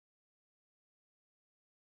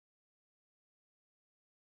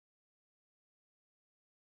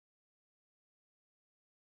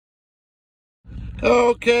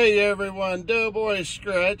Okay, everyone, DoughBoy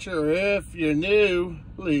Scratcher. If you're new,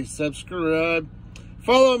 please subscribe.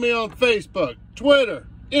 Follow me on Facebook, Twitter,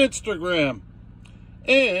 Instagram,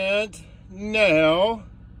 and now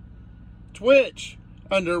Twitch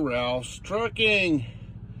under Ralph's Trucking.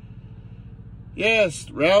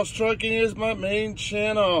 Yes, Ralph's Trucking is my main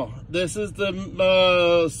channel. This is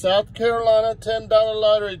the South Carolina $10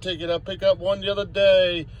 lottery ticket. I picked up one the other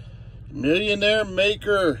day. Millionaire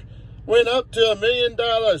maker. Went up to $1 million.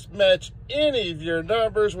 Match any of your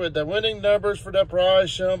numbers with the winning numbers for the prize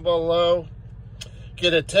shown below.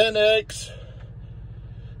 Get a 10x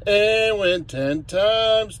and win 10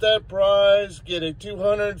 times that prize. Get a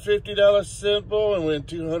 $250 simple and win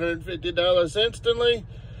 $250 instantly.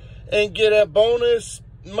 And get a bonus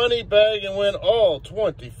money bag and win all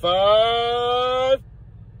 25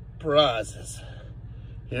 prizes.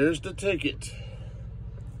 Here's the ticket.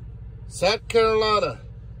 South Carolina.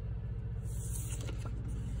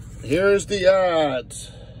 Here's the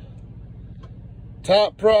odds.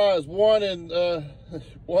 Top prize, 1 in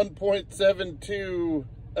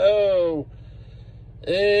 1.720.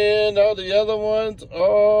 And all the other ones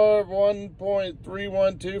are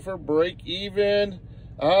 1.312 for break even.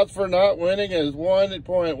 Odds for not winning is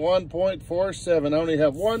 1.147. I only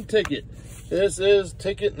have one ticket. This is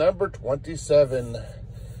ticket number 27.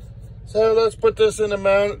 So let's put this in the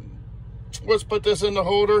mount. Let's put this in the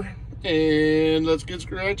holder. And let's get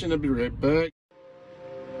scratching. I'll be right back.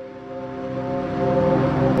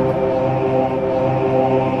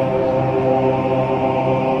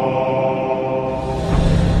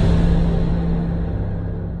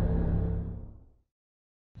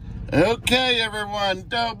 Okay, everyone.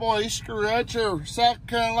 DoughBoy Scratcher, South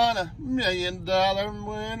Carolina, $1 million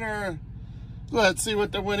winner. Let's see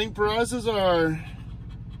what the winning prizes are.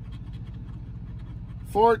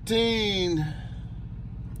 14.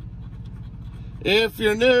 If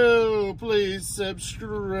you're new, please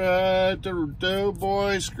subscribe to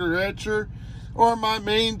DoughBoy Scratcher or my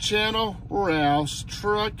main channel, Ralph's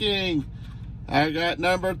Trucking. I got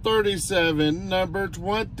number 37, number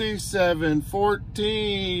 27,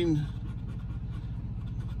 14,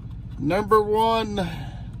 number 1,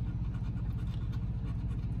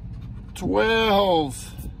 12,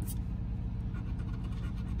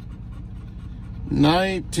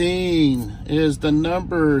 19 is the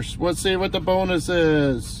numbers. Let's see what the bonus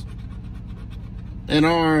is. In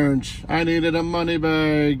orange. I needed a money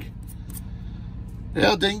bag.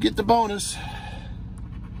 Yeah, didn't get the bonus.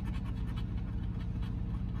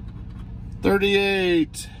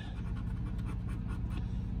 38.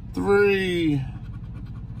 3.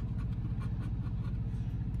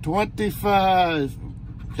 25.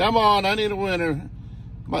 Come on, I need a winner.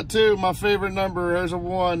 My 2, my favorite number. There's a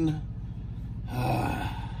 1.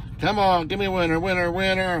 Come on, give me a winner, winner,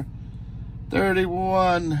 winner.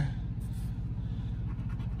 31.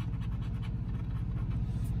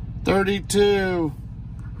 32.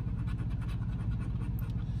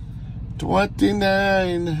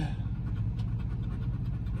 29.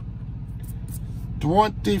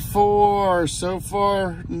 24. So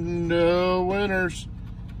far, no winners.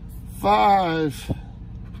 5.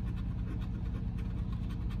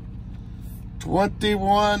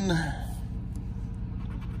 21.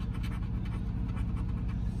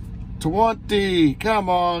 20. Come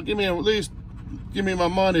on, give me at least, give me my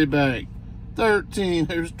money back. 13.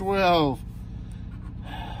 There's 12.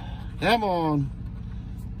 Come on.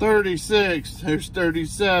 36. There's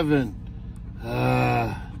 37.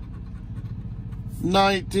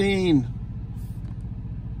 19.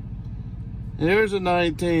 Here's a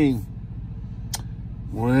 19.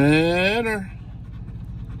 Winner.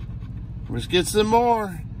 Let's get some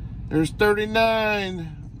more. There's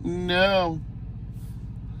 39. No.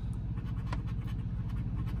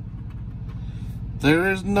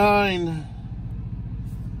 There is 9.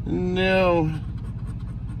 No.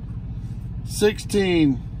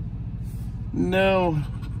 16. No.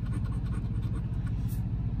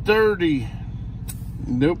 30.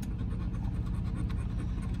 Nope.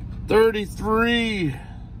 33.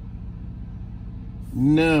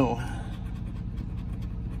 No.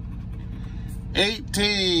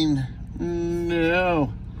 18.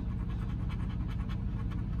 No.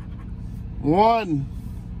 1.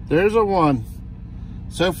 There's a 1.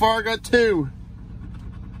 So far, I got 2.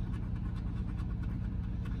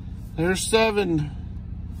 There's 7.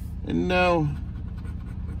 And no.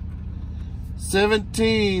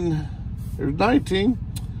 17. There's 19.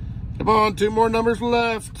 Come on, 2 more numbers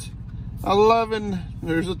left. 11.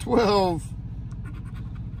 There's a 12.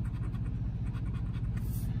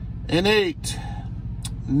 And 8.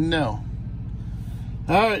 No.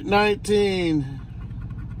 All right, 19.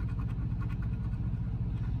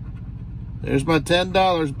 There's my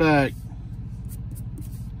 $10 back.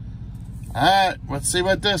 All right, let's see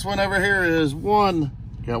what this one over here is. One.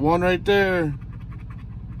 Got one right there.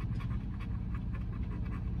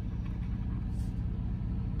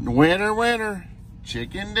 Winner, winner.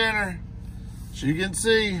 Chicken dinner. As you can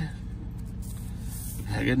see,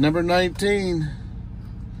 I get number 19.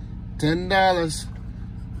 $10.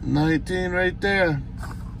 19 right there.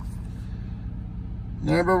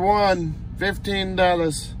 Number one,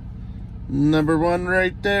 $15. Number one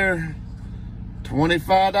right there.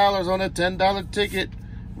 $25 on a $10 ticket.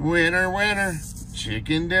 Winner, winner.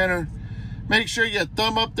 Chicken dinner. Make sure you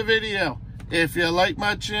thumb up the video. If you like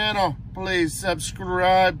my channel, please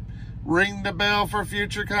subscribe. Ring the bell for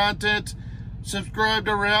future content. Subscribe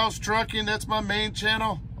to Rouse Trucking. That's my main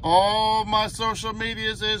channel. All my social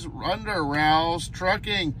medias is under Rouse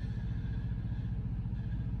Trucking.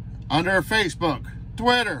 Under Facebook,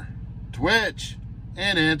 Twitter, Twitch,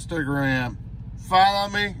 and Instagram. Follow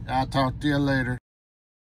me. I'll talk to you later.